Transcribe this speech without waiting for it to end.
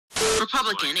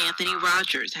Republican Anthony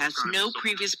Rogers has no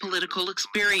previous political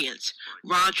experience.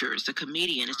 Rogers, a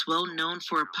comedian, is well known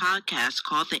for a podcast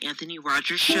called The Anthony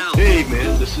Rogers Show. Hey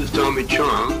man, this is Tommy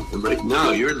Chong, and right now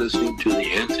you're listening to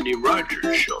The Anthony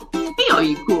Rogers Show. Hey all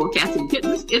you cool cats and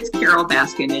kittens, it's Carol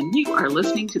Baskin, and you are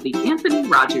listening to The Anthony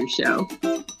Rogers Show.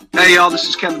 Hey y'all, this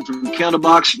is Kevin from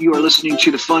Candlebox. You are listening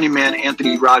to the funny man,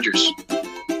 Anthony Rogers.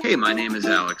 Hey, my name is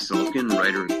Alex Sulkin,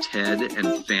 writer of Ted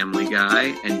and Family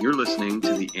Guy, and you're listening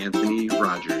to The Anthony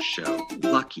Rogers Show.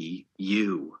 Lucky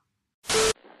you.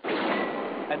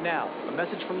 And now, a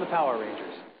message from the Power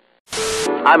Rangers.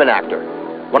 I'm an actor.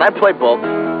 When I play Bulk,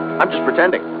 I'm just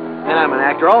pretending. And I'm an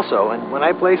actor also, and when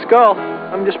I play Skull,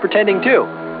 I'm just pretending too.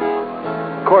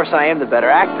 Of course, I am the better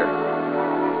actor.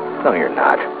 No, you're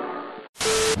not.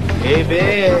 Hey,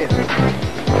 babe.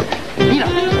 Need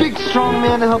a big, strong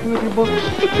man to help you with your books.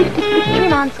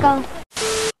 Come on, Skull.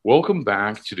 Welcome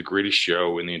back to the greatest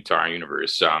show in the entire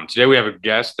universe. Today we have a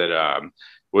guest that,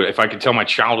 if I could tell my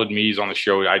childhood me's on the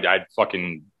show, I'd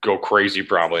fucking go crazy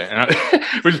probably.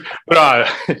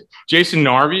 Jason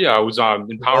Narvy was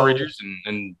in Power Rangers,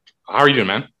 and how are you doing,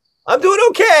 man? I'm doing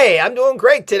okay. I'm doing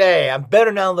great today. I'm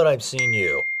better now that I've seen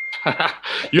you.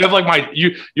 You have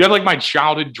like my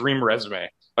childhood dream resume.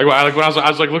 Like when I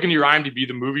was like looking at your IMDb,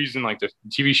 the movies and like the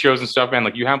TV shows and stuff, man.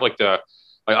 Like you have like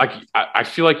I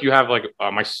feel like you have like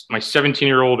my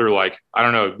 17-year-old or like I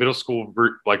don't know middle school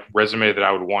like resume that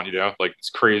I would want. You know, like it's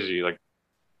crazy. Like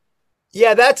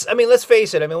yeah, let's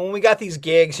face it. I mean, when we got these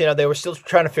gigs, you know, they were still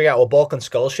trying to figure out what Bulk and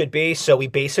Skull should be. So we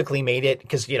basically made it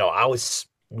because you know I was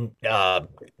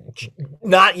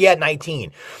not yet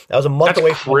 19. That was a month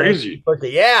away from crazy.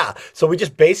 Yeah, so we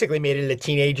just basically made it a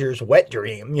teenager's wet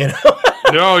dream. You know.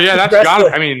 No, yeah, that's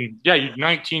got. I mean, yeah, you're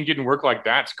 19 getting work like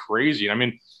that's crazy. I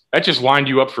mean, that just lined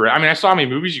you up for. I mean, I saw how many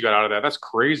movies you got out of that. That's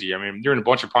crazy. I mean, you're in a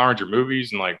bunch of Power Ranger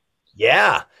movies and like.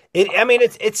 Yeah,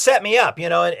 it set me up, you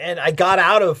know, and I got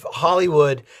out of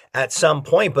Hollywood at some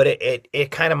point, but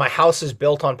it kind of my house is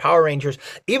built on Power Rangers.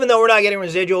 Even though we're not getting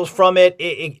residuals from it,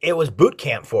 it was boot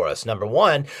camp for us. Number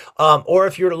one, or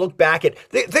if you were to look back at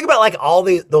think about like all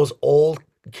those old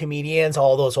comedians,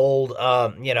 all those old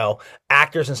you know,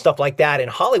 actors and stuff like that in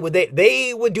Hollywood,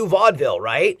 they would do vaudeville,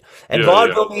 right? And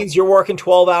vaudeville means you're working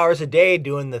 12 hours a day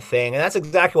doing the thing, and that's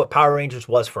exactly what Power Rangers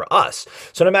was for us.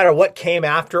 So no matter what came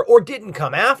after or didn't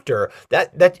come after,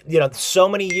 that you know, so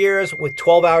many years with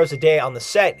 12 hours a day on the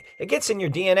set, it gets in your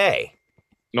DNA.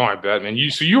 No, I bet, man.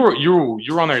 You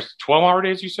were on there 12-hour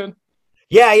days, you said?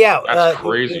 Yeah. That's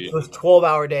crazy. It was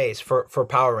 12-hour days for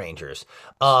Power Rangers.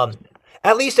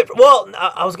 At least,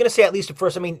 I was going to say at least at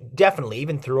first. I mean, definitely,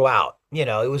 even throughout, you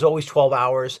know, it was always 12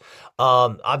 hours.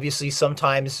 Obviously,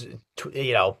 sometimes,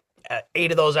 you know,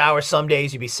 8 of those hours, some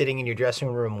days you'd be sitting in your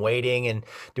dressing room waiting and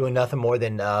doing nothing more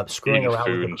than screwing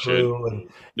around with the crew. And,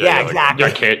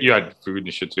 exactly. You had food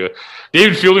and shit too.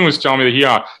 David Fielding was telling me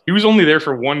that he was only there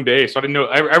for one day, so I didn't know.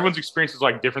 Everyone's experience is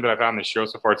like different that I've had on this show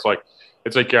so far. It's like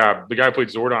the guy who played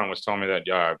Zordon was telling me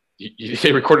that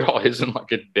they recorded all his in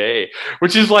like a day,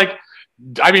 which is like.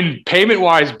 I mean,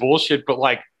 payment-wise, bullshit, but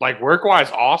like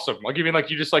work-wise, awesome. Like, even like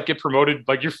you just like get promoted,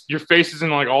 like your face is in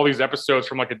like all these episodes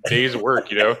from like a day's work,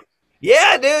 you know?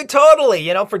 Yeah, dude, totally.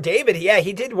 You know, for David, yeah,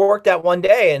 he did work that one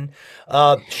day, and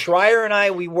Schreier and I,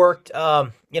 we worked.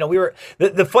 You know, we were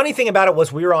the funny thing about it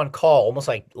was we were on call, almost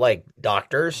like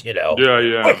doctors, you know.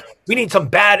 Yeah. Wait, we need some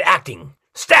bad acting.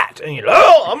 Stat, and you know,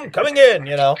 oh, I'm coming in,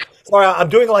 you know. Sorry, I'm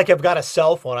doing like I've got a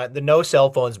cell phone. No cell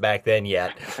phones back then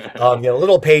yet. You know,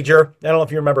 little pager. I don't know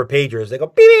if you remember pagers. They go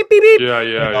beep beep beep beep.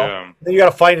 Yeah. Then you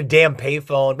got to find a damn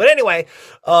payphone. But anyway,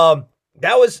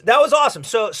 that was awesome.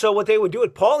 So what they would do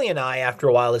with Paulie and I after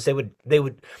a while is they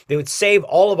would save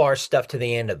all of our stuff to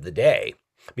the end of the day.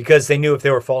 Because they knew if they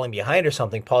were falling behind or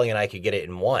something, Paulie and I could get it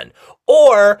in one.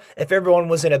 Or if everyone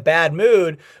was in a bad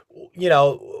mood, you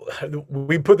know,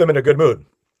 we put them in a good mood.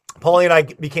 Paulie and I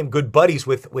became good buddies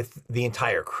with the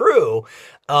entire crew.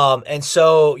 And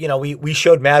so, you know, we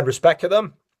showed mad respect to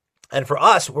them. And for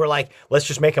us, we're like, let's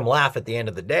just make them laugh at the end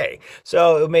of the day.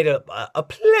 So it made a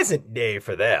pleasant day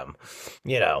for them,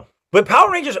 you know. But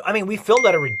Power Rangers, I mean, we filmed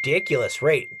at a ridiculous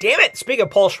rate. Damn it. Speaking of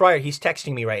Paul Schreier, he's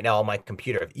texting me right now on my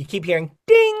computer. You keep hearing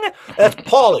ding. That's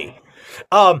Paulie.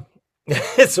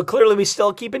 So clearly we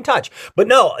still keep in touch. But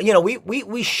no, you know,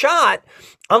 we shot,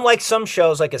 unlike some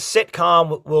shows, like a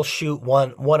sitcom, we'll shoot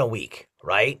one a week,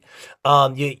 right?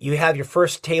 You have your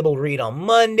first table read on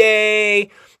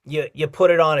Monday. You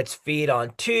put it on its feet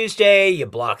on Tuesday, you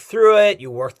block through it, you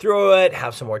work through it,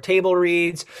 have some more table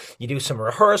reads, you do some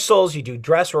rehearsals, you do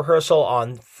dress rehearsal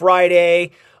on Friday.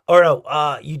 or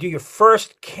no, you do your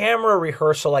first camera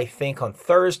rehearsal, I think, on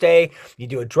Thursday. You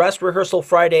do a dress rehearsal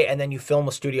Friday, and then you film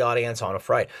a studio audience on a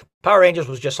Friday. Power Rangers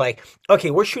was just like,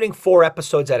 okay, we're shooting 4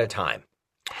 episodes at a time.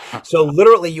 So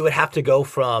literally you would have to go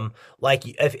from, like,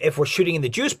 if we're shooting in the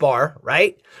juice bar,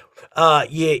 right?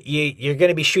 You're going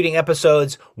to be shooting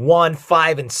episodes 1,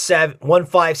 5,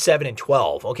 7, and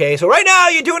 12. Okay. So right now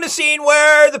you're doing a scene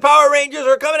where the Power Rangers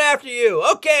are coming after you.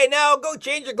 Okay. Now go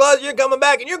change your clothes. You're coming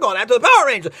back and you're going after the Power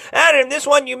Rangers. And in this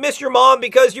one, you miss your mom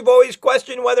because you've always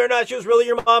questioned whether or not she was really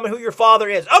your mom and who your father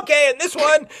is. Okay. In this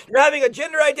one, you're having a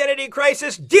gender identity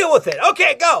crisis. Deal with it.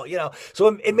 Okay. Go. So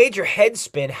it made your head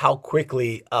spin how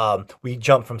quickly, we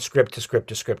jumped from script to script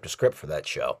to script to script for that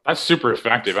show. That's super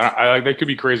effective. They could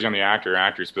be crazy on the actor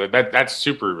actress, but that's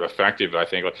super effective, I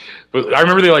think. But I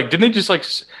remember didn't they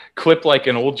just clip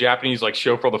an old Japanese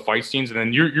show for all the fight scenes, and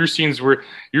then your scenes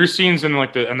in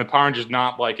the Power Rangers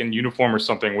not in uniform or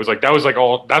something was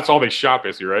that's all they shot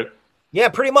basically, right? Yeah,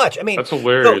 pretty much. I mean, that's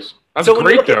hilarious. That's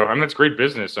great, though. I mean, that's great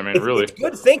business. I mean, really. It's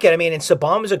good thinking. I mean, and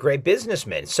Saban was a great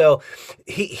businessman. So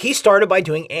he started by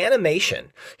doing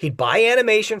animation. He'd buy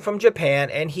animation from Japan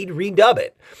and he'd redub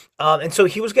it. And so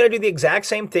he was going to do the exact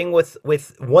same thing with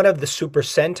one of the Super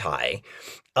Sentai.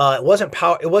 It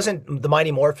wasn't the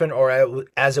Mighty Morphin, or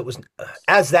as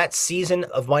that season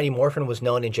of Mighty Morphin was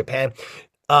known in Japan.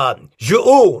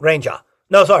 Zhu Ranger.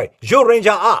 No, sorry. Zhu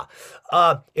Ranger.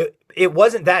 It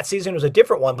wasn't that season. It was a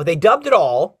different one, but they dubbed it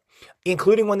all,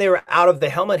 including when they were out of the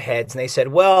helmet heads. And they said,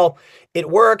 well, it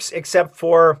works, except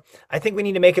for, I think we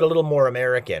need to make it a little more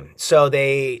American. So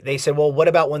they said, well, what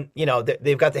about when,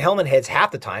 they've got the helmet heads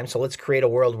half the time. So let's create a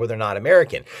world where they're not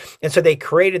American. And so they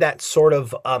created that sort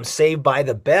of Saved by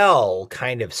the Bell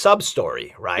kind of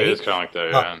sub-story, right? It is kind of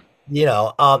like that,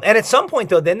 yeah. And at some point,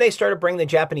 though, then they started bringing the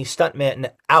Japanese stuntmen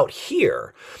out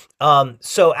here.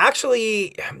 So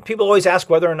actually, people always ask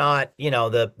whether or not,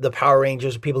 the Power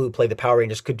Rangers, people who play the Power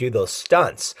Rangers could do those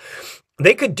stunts.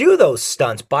 They could do those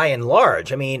stunts by and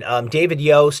large. I mean, David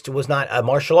Yost was not a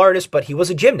martial artist, but he was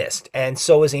a gymnast, and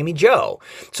so was Amy Jo.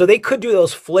 So they could do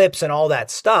those flips and all that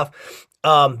stuff.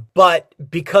 But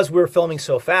because we were filming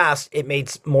so fast, it made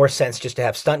more sense just to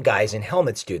have stunt guys in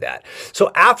helmets do that.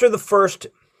 So after the first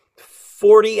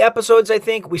 40 episodes, I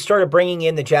think, we started bringing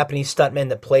in the Japanese stuntmen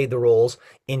that played the roles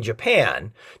in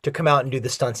Japan to come out and do the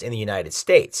stunts in the United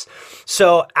States.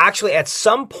 So actually, at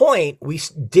some point, we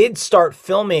did start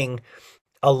filming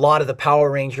a lot of the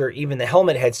Power Ranger, even the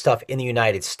helmet head stuff in the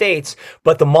United States,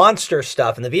 but the monster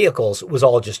stuff and the vehicles was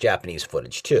all just Japanese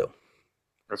footage too.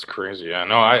 That's crazy. Yeah,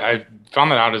 no, I found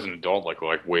that out as an adult,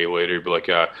 way later. But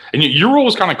and your role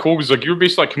was kind of cool because you were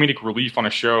basically comedic relief on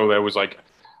a show that was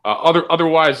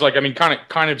otherwise,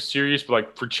 kind of serious,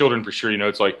 but for children for sure.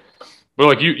 It's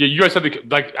but you guys had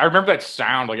I remember that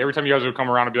sound. Every time you guys would come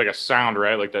around, it'd be a sound,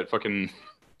 right? That fucking.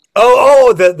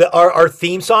 Our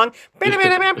theme song.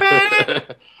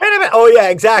 Oh yeah,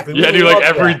 exactly. Yeah, dude.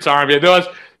 Every time. Yeah,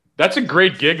 that's a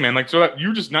great gig, man. So you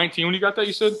were just 19 when you got that.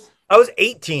 You said. I was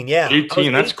 18, yeah.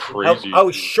 18, that's crazy. I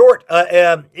was short.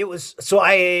 It was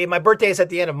my birthday is at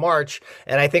the end of March,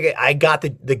 and I think I got the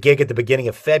gig at the beginning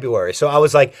of February. So I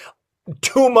was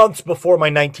 2 months before my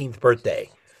 19th birthday.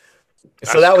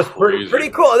 So that was pretty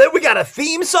cool. And then we got a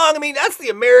theme song. I mean, that's the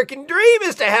American dream,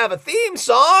 is to have a theme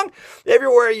song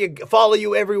everywhere you follow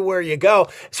you everywhere you go.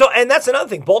 So, and that's another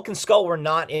thing. Bulk and Skull were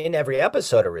not in every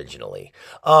episode originally.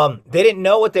 They didn't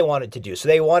know what they wanted to do. So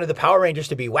they wanted the Power Rangers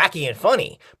to be wacky and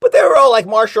funny, but they were all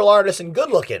martial artists and good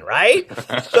looking, right?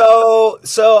 so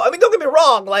I mean, don't get me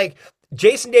wrong.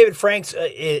 Jason David Franks,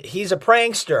 he's a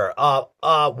prankster.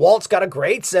 Walt's got a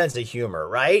great sense of humor,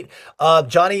 right?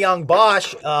 Johnny Young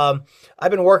Bosch, I've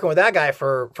been working with that guy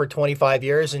for 25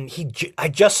 years, and I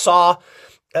just saw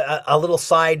a little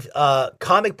side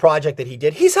comic project that he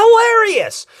did. He's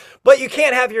hilarious, but you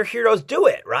can't have your heroes do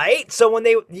it, right? So when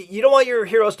you don't want your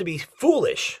heroes to be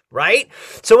foolish, right?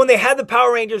 So when they had the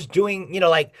Power Rangers doing,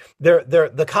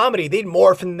 the comedy, they'd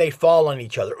morph and they'd fall on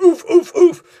each other. Oof, oof,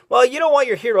 oof. Well, you don't want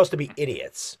your heroes to be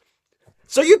idiots.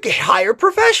 So you can hire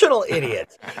professional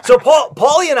idiots. So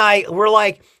Paulie and I were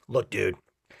like, look, dude,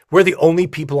 we're the only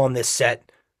people on this set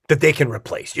that they can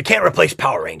replace. You can't replace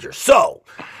Power Rangers. So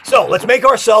let's make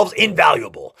ourselves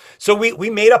invaluable. So we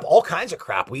made up all kinds of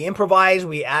crap. We improvised.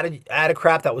 We added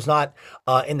crap that was not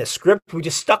in the script. We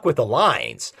just stuck with the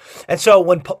lines. And so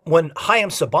when Chaim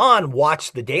Saban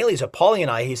watched the dailies of Paulie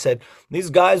and I, he said, these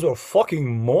guys are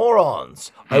fucking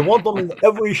morons. I want them in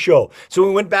every show. So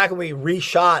we went back and we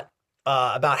reshot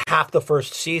about half the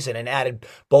first season and added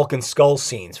Bulk and Skull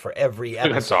scenes for every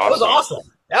episode. That's awesome. That was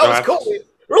awesome. That was cool.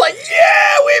 We're like,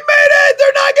 yeah, we made it.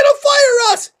 They're not going to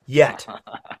fire us yet.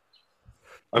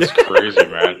 That's crazy,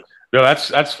 man. No,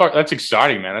 that's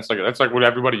exciting, man. That's like what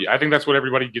everybody. I think that's what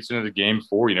everybody gets into the game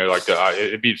for. You know, like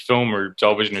it be film or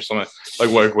television or something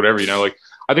like whatever. You know, like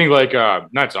I think like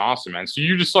that's awesome, man. So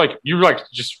you were like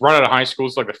just right out of high school.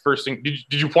 It's like the first thing.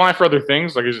 Did you apply for other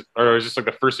things? Like or is this like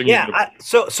the first thing? Yeah.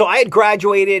 So I had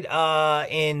graduated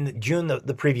in June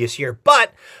the previous year,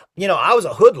 but you know, I was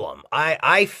a hoodlum.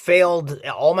 I failed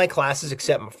all my classes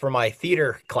except for my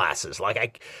theater classes.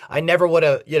 Like I never would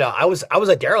have, you know, I was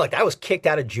a derelict. I was kicked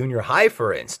out of junior high,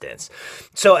 for instance.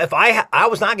 So if I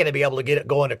was not going to be able to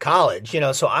go into college, you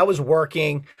know, so I was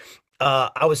working.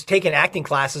 I was taking acting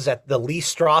classes at the Lee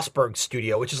Strasberg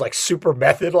studio, which is like super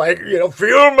method, like, you know,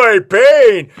 feel my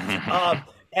pain.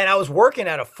 And I was working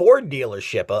at a Ford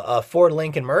dealership, a Ford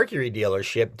Lincoln Mercury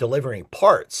dealership, delivering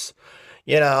parts.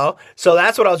 You know, so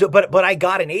that's what I was doing. But I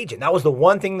got an agent. That was the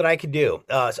one thing that I could do.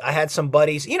 So I had some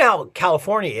buddies. You know how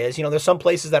California is. You know, there's some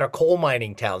places that are coal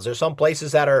mining towns. There's some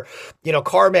places that are, you know,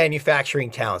 car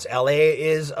manufacturing towns. LA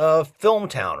is a film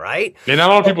town, right? Yeah, not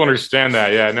a lot of people understand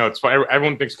that. Yeah, no, it's fine.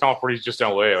 Everyone thinks California is just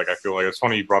LA. Like I feel like it's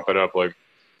funny you brought that up. Like.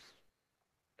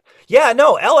 Yeah,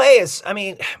 no, LA is, I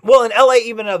mean, well, in LA,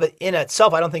 even in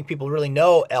itself, I don't think people really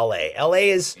know LA.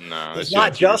 LA is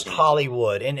not just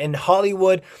Hollywood, and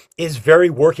Hollywood is very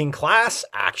working class,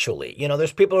 actually. You know,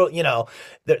 there's people, you know,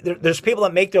 there's people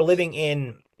that make their living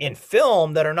in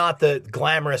film that are not the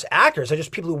glamorous actors. They're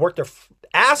just people who work their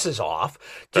asses off,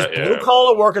 just blue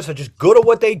collar workers. They're just good at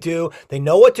what they do. They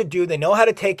know what to do. They know how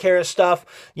to take care of stuff.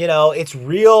 You know, it's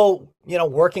real, you know,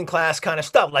 working class kind of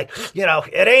stuff. Like, you know,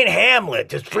 it ain't Hamlet.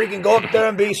 Just freaking go up there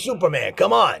and be Superman.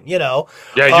 Come on, you know.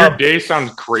 Yeah, your day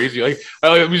sounds crazy. Like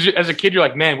as a kid, you're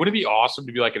like, man, wouldn't it be awesome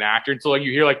to be like an actor? Until like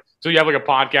you hear like, so you have like a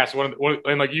podcast,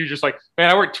 and like you just like, man,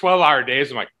 I work 12-hour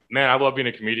days. I'm like, man, I love being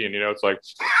a comedian. You know, it's like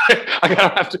I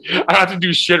don't have to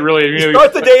do shit really. You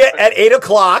start the day at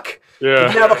 8:00. Yeah,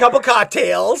 you can have a couple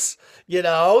cocktails. You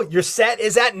know, your set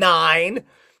is at 9.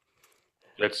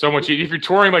 That's so much. If you're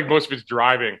touring, like most of it's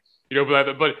driving. You know,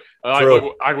 but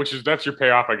that's your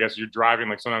payoff, I guess. You're driving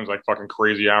like sometimes like fucking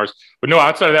crazy hours. But no,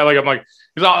 outside of that, like I'm like,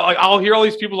 because I'll hear all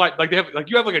these people like they have like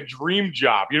you have like a dream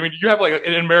job. You know what I mean? You have like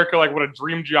in America like what a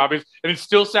dream job is, and it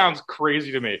still sounds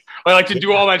crazy to me. Like to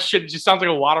do all that shit, it just sounds like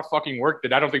a lot of fucking work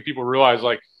that I don't think people realize.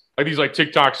 Like these like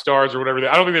TikTok stars or whatever.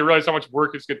 I don't think they realize how much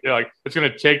work it's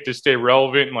gonna take to stay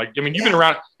relevant. And like, I mean, you've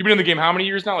been in the game how many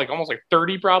years now? Like almost like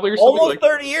 30 probably or something. Almost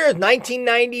 30 years,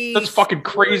 1990. That's fucking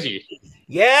crazy.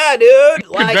 Yeah, dude.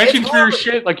 Like, convention for your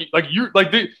shit, like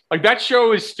that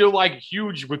show is still like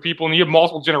huge with people, and you have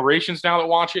multiple generations now that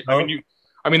watch it. I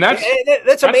mean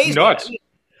that's amazing. Nuts.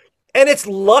 And it's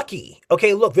lucky.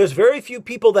 Okay, look, there's very few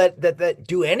people that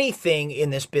do anything in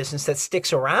this business that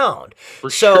sticks around.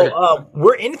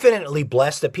 We're infinitely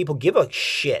blessed that people give a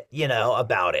shit, you know,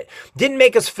 about it. Didn't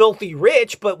make us filthy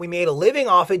rich, but we made a living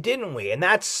off it, didn't we? And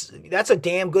that's a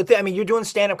damn good thing. I mean, you're doing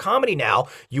stand-up comedy now.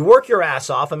 You work your ass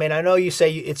off. I mean, I know you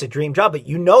say it's a dream job, but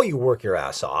you know you work your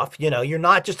ass off. You know, you're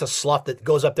not just a slough that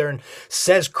goes up there and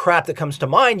says crap that comes to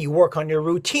mind. You work on your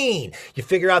routine. You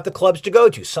figure out the clubs to go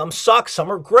to. Some suck, some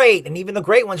are great. And even the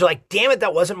great ones are like, damn it,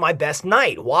 that wasn't my best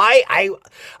night. Why?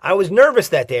 I was nervous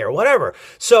that day or whatever.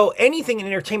 So anything in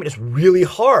entertainment is really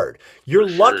hard. You're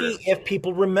lucky if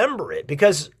people remember it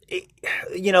because,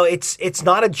 you know, it's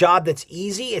not a job that's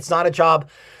easy. It's not a job.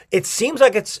 It seems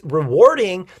like it's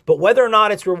rewarding, but whether or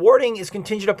not it's rewarding is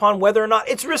contingent upon whether or not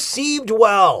it's received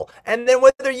well. And then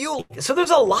so there's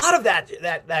a lot of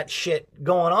that shit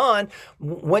going on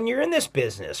when you're in this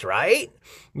business, right?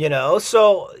 You know,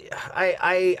 so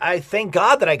I thank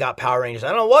God that I got Power Rangers. I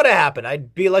don't know what happened.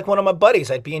 I'd be like one of my buddies.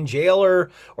 I'd be in jail or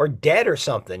dead or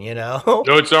something, you know?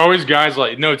 No, it's always guys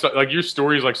it's like your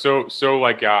story is like so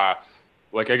like I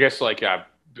guess like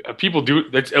people do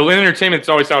that's in entertainment. It's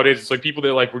always how it is. It's like people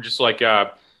that like were just like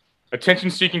attention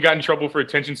seeking, got in trouble for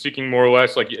attention seeking more or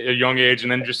less, like at a young age,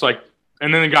 and then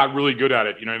they got really good at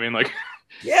it. You know what I mean? Like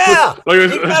yeah,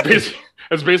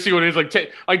 that's basically what it is.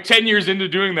 Like 10 years into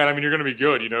doing that, I mean, you're gonna be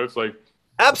good. You know, it's like.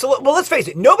 Absolutely. Well, let's face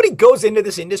it. Nobody goes into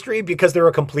this industry because they're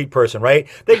a complete person, right?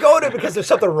 They go into it because there's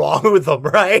something wrong with them,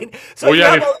 right? So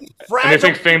and they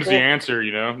think fame's the answer.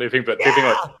 You know, they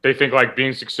think like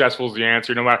being successful is the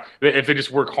answer. No matter if they just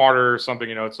work harder or something.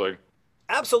 You know, it's like.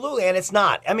 Absolutely, and it's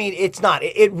not. I mean, it's not.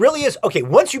 It really is. Okay,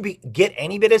 once you get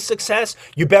any bit of success,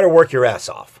 you better work your ass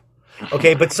off.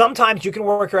 Okay, but sometimes you can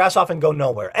work your ass off and go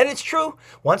nowhere. And it's true.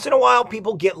 Once in a while,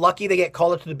 people get lucky. They get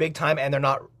called up to the big time, and they're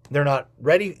not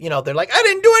ready. You know, they're like, I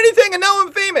didn't do anything, and now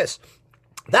I'm famous.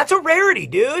 That's a rarity,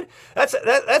 dude.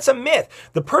 That's a myth.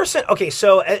 The person, okay,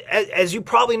 so as you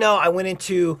probably know, I went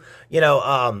into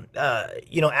academia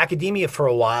for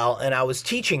a while, and I was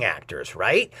teaching actors.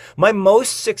 Right, my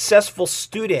most successful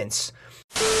students.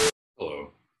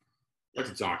 Hello, I'd like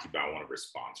to talk to you about one of our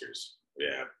sponsors. We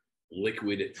have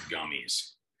liquid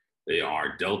gummies. They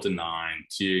are Delta 9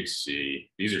 THC.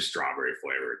 These are strawberry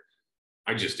flavored.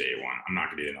 I just ate one. I'm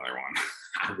not gonna eat another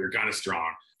one. They're kind of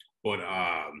strong, but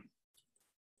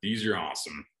these are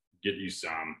awesome. Get you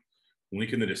some.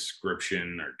 Link in the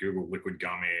description, or Google liquid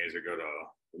gummies, or go to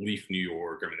Leaf, New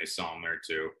York. I mean, they sell them there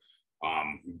too.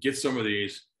 Get some of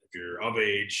these if you're of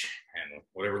age, and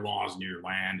whatever laws in your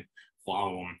land,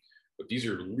 follow them. But these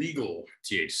are legal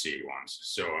THC ones.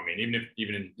 So I mean,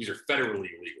 these are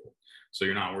federally legal. So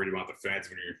you're not worried about the feds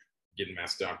when you're getting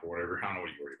messed up or whatever. I don't know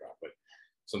what you're worried about, but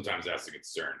sometimes that's the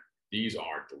concern. These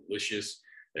are delicious.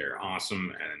 They're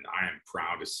awesome, and I am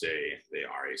proud to say they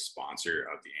are a sponsor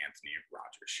of the Anthony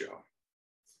Rogers Show.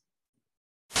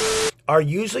 Are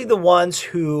usually the ones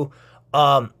who,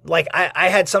 I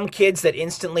had some kids that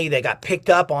instantly they got picked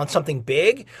up on something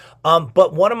big,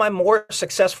 but one of my more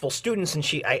successful students, and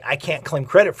I can't claim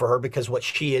credit for her because what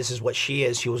she is what she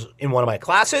is. She was in one of my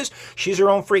classes. She's her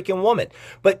own freaking woman,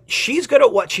 but she's good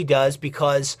at what she does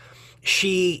because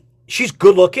she's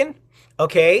good looking.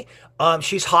 Okay.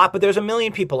 She's hot, but there's a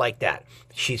million people like that.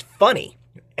 She's funny,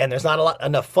 and there's not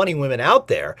enough funny women out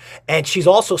there. And she's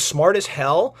also smart as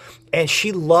hell, and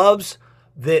she loves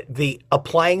the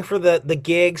applying for the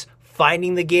gigs,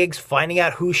 finding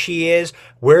out who she is,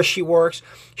 where she works.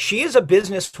 She is a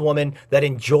businesswoman that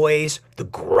enjoys the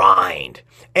grind.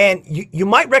 And you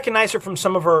might recognize her from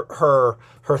some of her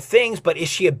things, but is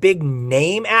she a big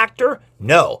name actor?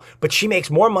 No, but she makes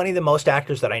more money than most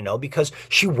actors that I know because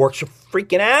she works her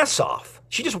freaking ass off.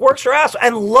 She just works her ass off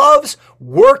and loves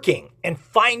working and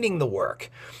finding the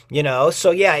work,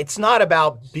 So yeah, it's not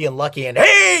about being lucky and,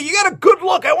 hey, you got a good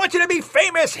look. I want you to be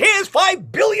famous. Here's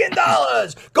 $5 billion.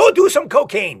 Go do some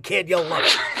cocaine, kid. You'll love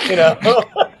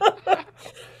it,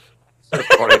 So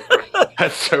funny.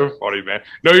 That's so funny, man.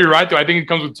 No, you're right, though. I think it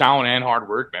comes with talent and hard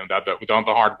work, man. Without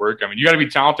the hard work, I mean, you got to be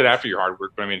talented after your hard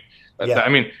work. But I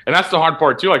mean, and that's the hard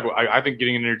part too. Like, I think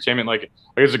getting into entertainment, like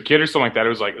as a kid or something like that, it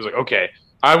was like, okay,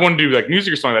 I want to do like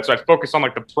music or something like that. So I'd focus on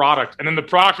like the product, and then the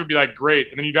product would be like great,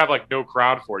 and then you'd have like no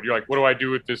crowd for it. You're like, what do I do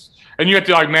with this? And you have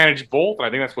to like manage both. And I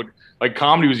think that's what like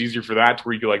comedy was easier for that, to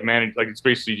where you could like manage. Like it's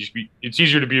basically it's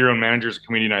easier to be your own manager as a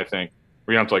comedian. I think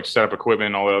where you don't have to like set up equipment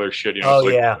and all that other shit. Oh,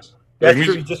 like, yeah. That's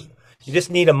true. You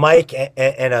just need a mic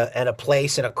and a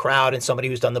place and a crowd and somebody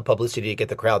who's done the publicity to get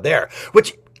the crowd there.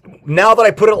 Which, now that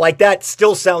I put it like that,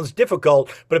 still sounds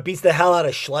difficult, but it beats the hell out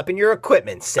of schlepping your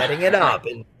equipment, setting it up,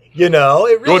 and it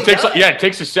really it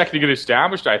takes a second to get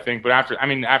established, I think. But after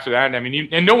that,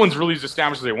 and no one's really as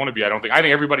established as they want to be. I think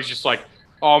everybody's just like,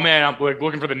 oh man, I'm like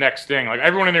looking for the next thing. Like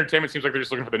everyone in entertainment seems like they're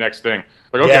just looking for the next thing.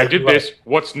 Like, okay, I did this.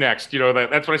 What's next?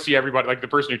 That's what I see everybody, like the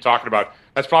person you're talking about.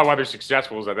 That's probably why they're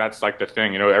successful, is that's like the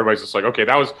thing. Everybody's just like, okay,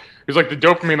 it's like the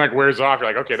dopamine like wears off.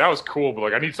 You're like, okay, that was cool, but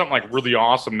like I need something like really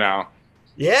awesome now.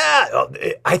 Yeah,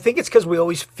 I think it's because we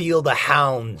always feel the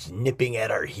hounds nipping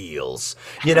at our heels.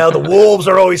 The wolves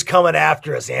are always coming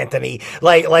after us, Anthony.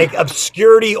 Like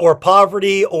obscurity or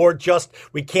poverty, or just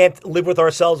we can't live with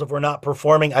ourselves if we're not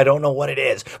performing. I don't know what it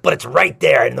is, but it's right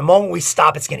there. And the moment we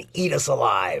stop, it's going to eat us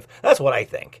alive. That's what I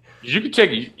think. You could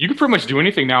pretty much do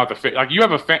anything now with like you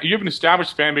have an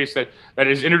established fan base that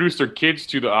has introduced their kids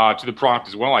to the product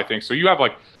as well. I think so. You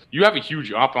have a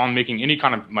huge up on making any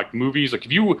kind of like movies. Like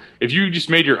if you just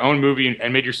made your own movie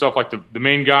and made yourself like the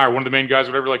main guy or one of the main guys,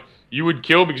 or whatever, like you would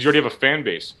kill because you already have a fan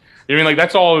base. Like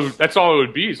that's all it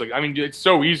would be. It's like, it's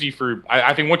so easy for,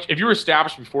 I think if you're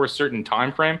established before a certain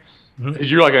time frame,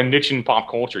 you're like a niche in pop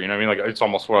culture. Like it's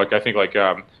almost for like, I think like,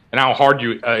 and how hard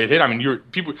it hit.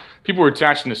 People were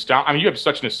attached to nostalgia. You have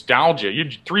such nostalgia. You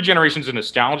have 3 generations of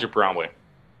nostalgia probably.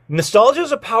 Nostalgia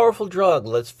is a powerful drug.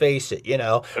 Let's face it.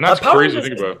 And that's crazy to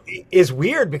think about. Is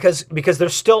weird because there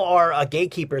still are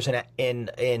gatekeepers in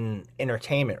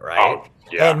entertainment, right? Oh,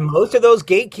 yeah. And most of those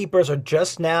gatekeepers are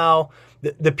just now.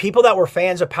 The people that were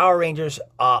fans of Power Rangers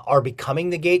are becoming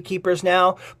the gatekeepers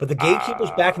now. But the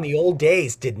gatekeepers back in the old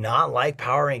days did not like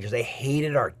Power Rangers. They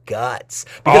hated our guts.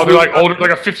 They're like older,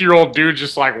 like a 50-year-old dude,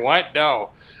 just like, what?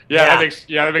 No. That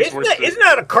makes more sense. Isn't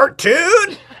that a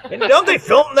cartoon? And don't they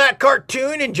film that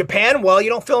cartoon in Japan? Well, you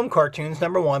don't film cartoons,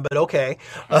 number one, but okay.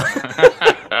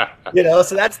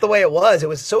 So that's the way it was. It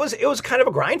was kind of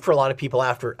a grind for a lot of people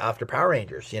after Power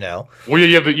Rangers. Well,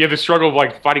 you have the struggle of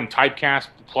like fighting typecast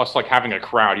plus like having a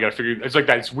crowd. You got to figure, it's like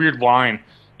that. It's weird line.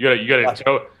 You got to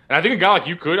toe. And I think a guy like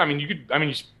you could. I mean, you could. I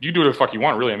mean, you do whatever the fuck you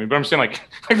want, really. I mean, but I'm saying like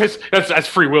that's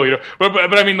free will, you know.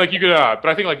 But I mean, like you could. But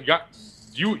I think like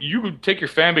you could take your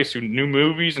fan base to new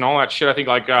movies and all that shit. I think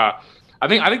like I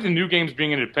think the new game's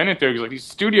being independent though, because like these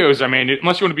studios, I mean,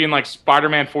 unless you want to be in like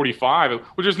Spider-Man 45,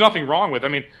 which there's nothing wrong with. I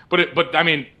mean, but I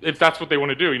mean, if that's what they want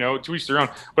to do, you know, to each their own.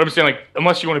 But I'm saying like,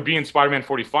 unless you want to be in Spider-Man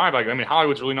 45, like I mean,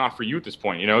 Hollywood's really not for you at this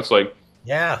point. You know, it's like.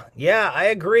 Yeah, I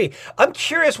agree. I'm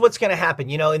curious what's going to happen.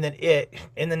 You know, in the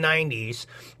 90s,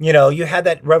 you know, you had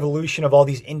that revolution of all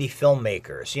these indie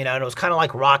filmmakers. You know, and it was kind of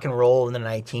like rock and roll in the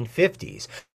 1950s.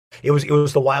 It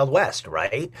was the Wild West,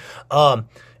 right?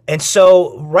 And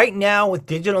so right now with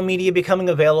digital media becoming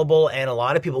available and a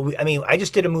lot of people, I mean, I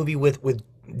just did a movie with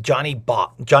Johnny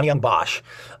Young Bosch.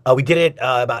 We did it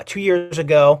about 2 years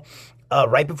ago,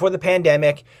 right before the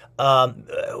pandemic.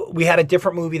 We had a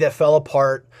different movie that fell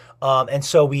apart. And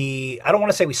so I don't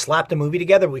want to say we slapped a movie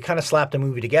together, but we kind of slapped a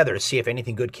movie together to see if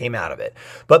anything good came out of it.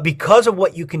 But because of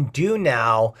what you can do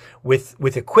now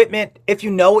with equipment, if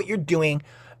you know what you're doing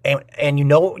and you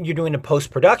know what you're doing in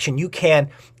post-production, you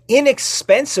can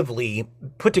inexpensively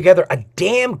put together a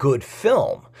damn good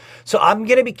film. So I'm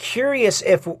going to be curious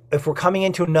if we're coming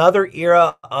into another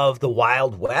era of the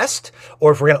Wild West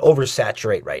or if we're going to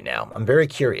oversaturate right now. I'm very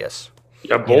curious.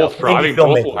 Yeah, both. You know, I think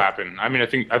both will happen. I mean,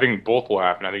 I think both will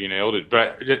happen. I think you nailed it.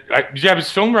 But yeah,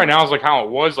 his film right now is like how it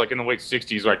was like in the late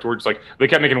 '60s, like towards like they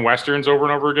kept making westerns over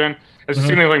and over again. It's the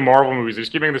same thing like Marvel movies. They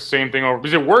just keep making the same thing over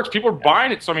because it works. People are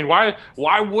buying it. So I mean,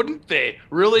 why wouldn't they?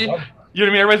 Really? You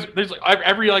know what I mean? There's like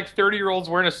every like 30-year-old's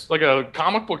wearing a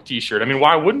comic book T-shirt. I mean,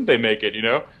 why wouldn't they make it? You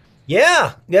know?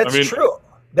 Yeah, that's true.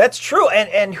 That's true.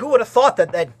 And who would have thought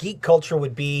that geek culture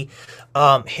would be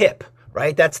hip?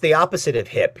 Right? That's the opposite of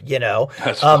hip, you know?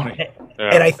 That's funny.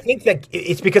 Yeah. And I think that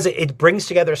it's because it brings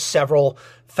together several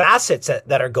facets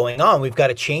that are going on. We've got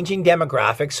a changing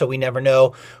demographic, so we never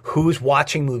know who's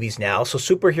watching movies now. So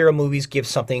superhero movies give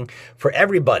something for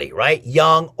everybody, right?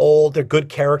 Young, old, they're good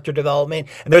character development.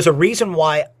 And there's a reason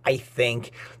why I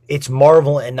think it's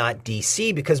Marvel and not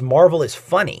DC, because Marvel is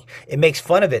funny. It makes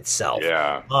fun of itself.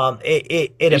 Yeah.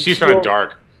 DC's kind of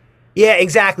dark. Yeah,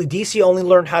 exactly. DC only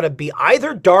learned how to be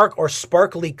either dark or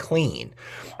sparkly clean.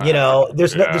 You know,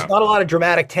 there's not a lot of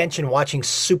dramatic tension watching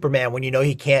Superman when you know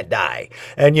he can't die,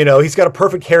 and you know he's got a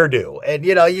perfect hairdo, and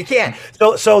you know you can't.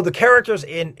 So the characters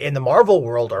in the Marvel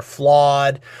world are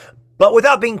flawed, but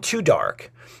without being too dark.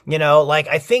 You know, like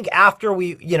I think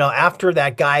after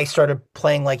that guy started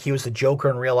playing like he was the Joker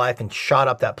in real life and shot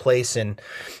up that place in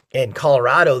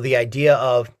Colorado, the idea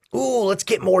of let's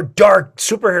get more dark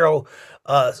superhero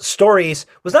stories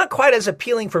was not quite as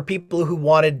appealing for people who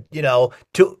wanted, you know,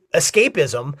 to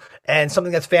escapism and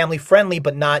something that's family friendly,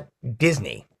 but not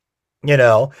Disney. You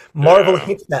know, Marvel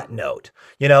hits that note.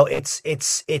 You know, it's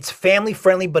family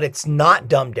friendly, but it's not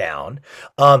dumbed down.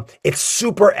 It's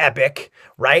super epic,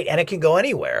 right? And it can go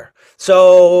anywhere.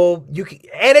 So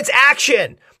and it's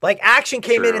action. Like action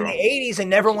came in the 80s and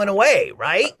never went away,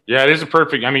 right? Yeah, it is a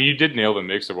perfect. I mean, you did nail the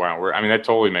mix of Wild. I mean, that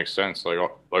totally makes sense. Like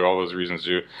all those reasons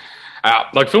do.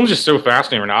 Like film's just so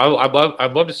fascinating right now.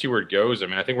 I'd love to see where it goes. I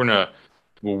mean, I think we're in a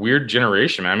weird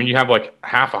generation, man. I mean, you have like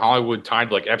half of Hollywood tied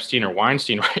to like Epstein or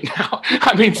Weinstein right now.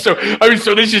 I mean, so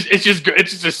this is it's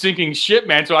just a sinking ship,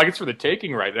 man. So I guess for the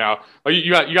taking right now. Like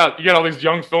you got all these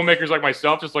young filmmakers like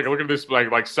myself, just like looking at this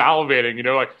like salivating, you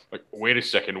know, like wait a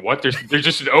second, what? There's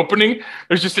just an opening.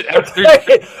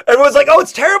 Everyone's like, oh,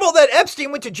 it's terrible that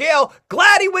Epstein went to jail.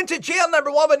 Glad he went to jail.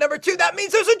 Number one, but number two, that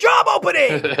means there's a job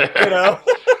opening. You know,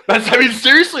 I mean,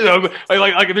 seriously though,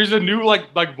 like there's a new like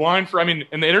line for. I mean,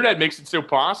 and the internet makes it so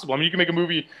possible. I mean, you can make a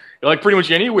movie like pretty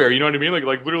much anywhere. You know what I mean?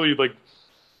 Like literally like.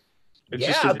 It's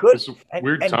just a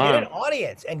weird time.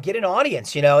 Get an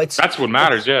audience. You know, that's what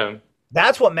matters. Yeah.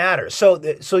 That's what matters.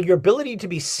 So your ability to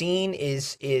be seen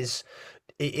is you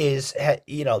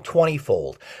know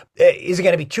 20-fold. Is it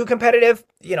going to be too competitive?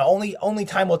 You know, only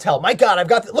time will tell. My God,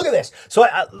 look at this. So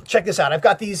check this out. I've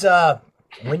got these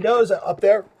windows up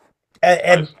there,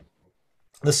 and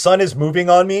the sun is moving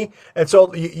on me, and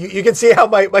so you can see how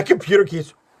my computer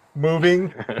keeps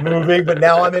moving, but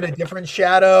now I'm in a different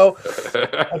shadow.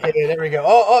 Okay, there we go.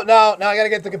 Oh, now I got to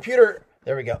get the computer.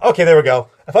 There we go. Okay, there we go.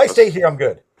 If I stay here, I'm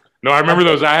good. No, I remember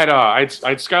those. I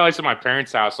had skylights at my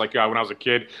parents' house, like when I was a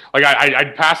kid. Like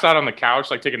I'd pass out on the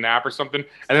couch, like take a nap or something,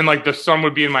 and then like the sun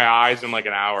would be in my eyes in like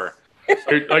an hour,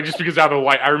 like just because of the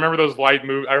light. I remember those light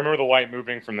move. I remember the light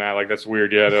moving from that. Like that's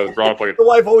weird. Yeah, that was brought up like. The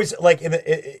wife always like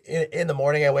in the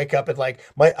morning. I wake up and like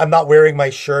I'm not wearing my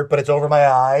shirt, but it's over my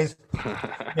eyes.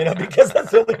 You know, because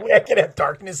that's the only way I can have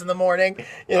darkness in the morning.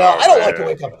 You know, I don't like to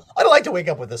wake up. I don't like to wake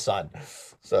up with the sun.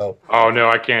 So. Oh no,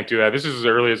 I can't do that. This is as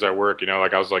early as I work.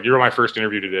 Like I was like, you were my first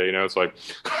interview today. It's like,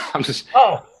 I'm just.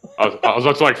 Oh. I was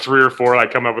up to like 3 or 4,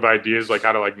 like come up with ideas, like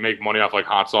how to like make money off like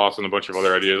hot sauce and a bunch of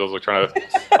other ideas. I was like trying to.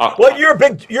 Well,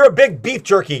 you're a big beef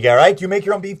jerky guy, right? Do you make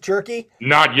your own beef jerky?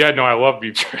 Not yet. No, I love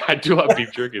beef jerky. I do love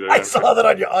beef jerky though. I saw that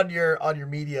on your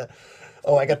media.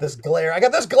 Oh, I got this glare.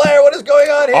 What is going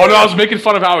on here? Oh no, I was making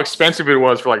fun of how expensive it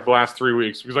was for like the last 3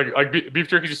 weeks because like beef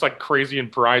jerky is just like crazy in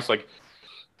price, like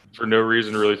for no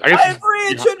reason really. I agree.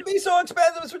 It shouldn't be so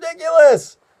expensive. It's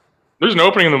ridiculous. There's an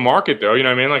opening in the market though. You know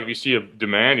what I mean? Like if you see a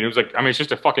demand, it's like it's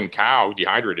just a fucking cow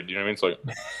dehydrated. You know what I mean? It's like.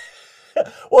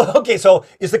 Well, okay. So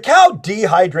is the cow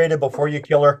dehydrated before you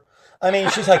kill her? I mean,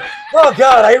 she's like, oh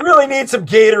God, I really need some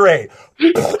Gatorade.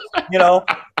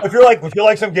 If you're like, would you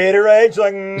like some Gatorade? She's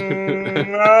like,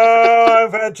 no,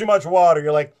 I've had too much water.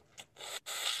 You're like,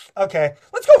 okay,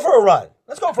 let's go for a run.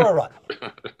 Let's go to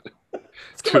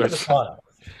the sauna.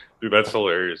 Dude, that's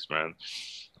hilarious, man.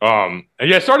 And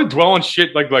yeah, I started dwelling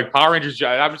shit like Power Rangers.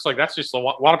 I'm just like, that's just a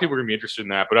lot of people are gonna be interested in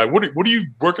that. But what are you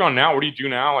working on now? What do you do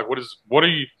now? Like, what are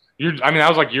you? I mean, that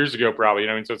was like years ago, probably.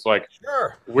 So it's like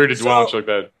weird to dwell on shit like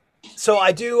that. So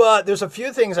I do. There's a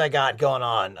few things I got going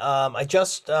on. I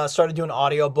just started doing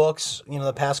audiobooks.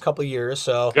 The past couple of years.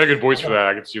 So you got a good voice for that.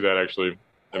 I can see that actually.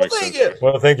 That makes sense. You.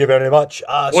 Well, thank you very much.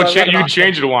 You can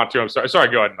change it a lot too. I'm sorry. Sorry,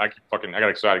 go ahead. I got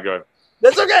excited. Go ahead.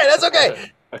 That's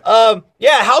okay.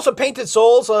 Yeah, House of Painted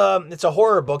Souls. It's a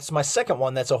horror book. It's my second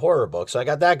one that's a horror book, so I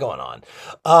got that going on.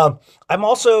 I'm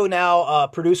also now a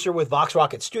producer with Vox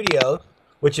Rocket Studio,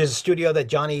 which is a studio that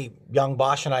Johnny Young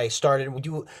Bosch and I started. We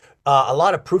do a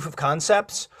lot of proof of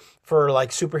concepts for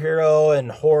like superhero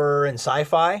and horror and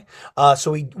sci-fi.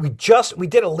 So we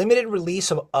did a limited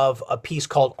release of a piece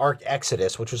called Arc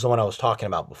Exodus, which was the one I was talking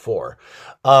about before.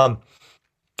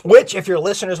 Which, if your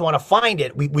listeners want to find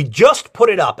it, we just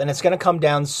put it up and it's going to come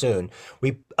down soon.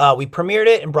 We premiered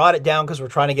it and brought it down because we're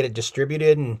trying to get it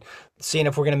distributed and seeing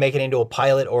if we're going to make it into a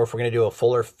pilot or if we're going to do a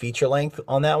fuller feature length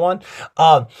on that one.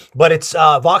 But it's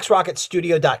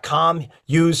voxrocketstudio.com.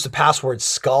 Use the password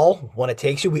SKULL when it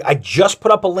takes you. I just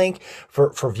put up a link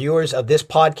for viewers of this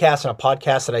podcast and a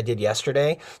podcast that I did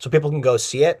yesterday so people can go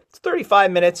see it. It's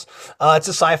 35 minutes. It's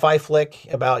a sci-fi flick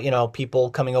about, people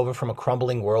coming over from a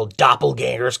crumbling world,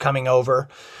 doppelgangers coming over,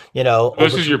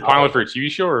 This is your pilot for a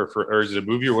TV show or is it a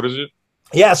movie or what is it?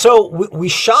 Yeah, so we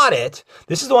shot it.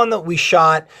 This is the one that we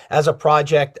shot as a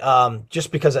project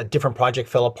just because a different project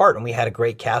fell apart and we had a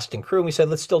great cast and crew and we said,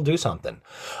 let's still do something.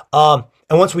 And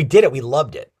once we did it, we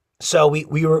loved it. So we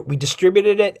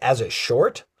distributed it as a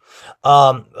short,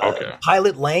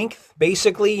 pilot length,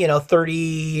 basically,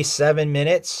 37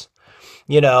 minutes.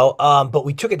 But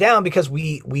we took it down because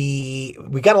we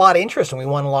got a lot of interest and we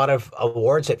won a lot of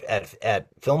awards at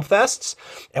film fests.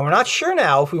 And we're not sure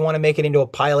now if we want to make it into a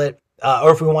pilot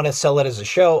or if we want to sell it as a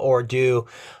show or do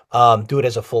it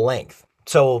as a full length.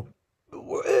 So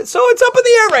it's up in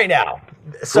the air right now.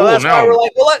 So that's why we're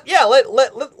like, well,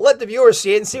 let the viewers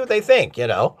see it and see what they think. It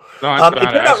turned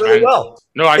out really well.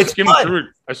 No, I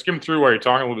skimmed through while you're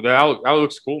talking a little bit. That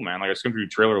looks cool, man. Like I skimmed through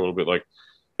the trailer a little bit. Like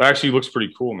that actually looks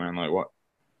pretty cool, man. Like what?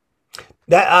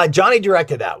 That Johnny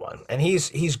directed that one, and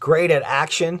he's great at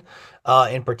action,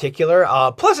 in particular.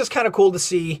 Plus, it's kind of cool to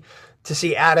see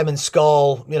Adam and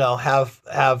Skull,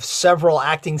 have several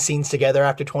acting scenes together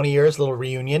after 20 years, a little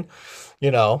reunion,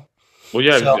 Well,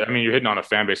 yeah, so, I mean, you're hitting on a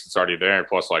fan base that's already there,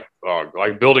 plus like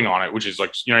building on it, which is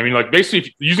like, like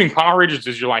basically using Power Rangers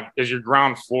as your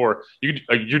ground floor.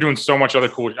 You're doing so much other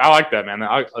cool. I like that, man.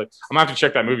 I'm gonna have to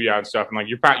check that movie out and stuff. And like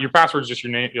your password is just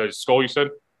your name, Skull. You said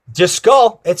just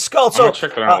Skull. It's Skull. I'm gonna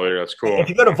check that out later. That's cool. If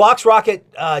you go to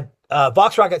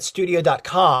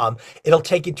voxrocketstudio.com, it'll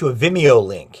take you to a Vimeo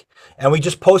link, and we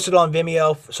just posted on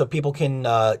Vimeo so people can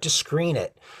just screen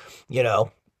it.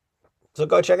 So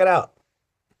go check it out.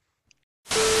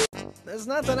 There's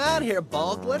nothing out here,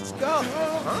 Bulk. Let's go.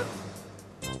 Huh?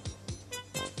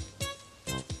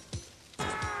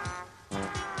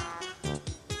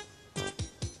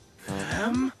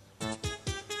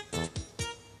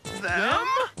 Them?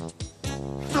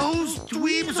 Those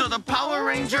dweebs are the Power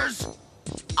Rangers?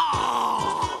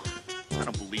 Oh! I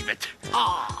don't believe it.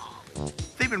 Oh!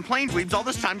 They've been playing dweebs all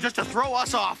this time just to throw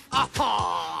us off. Oh!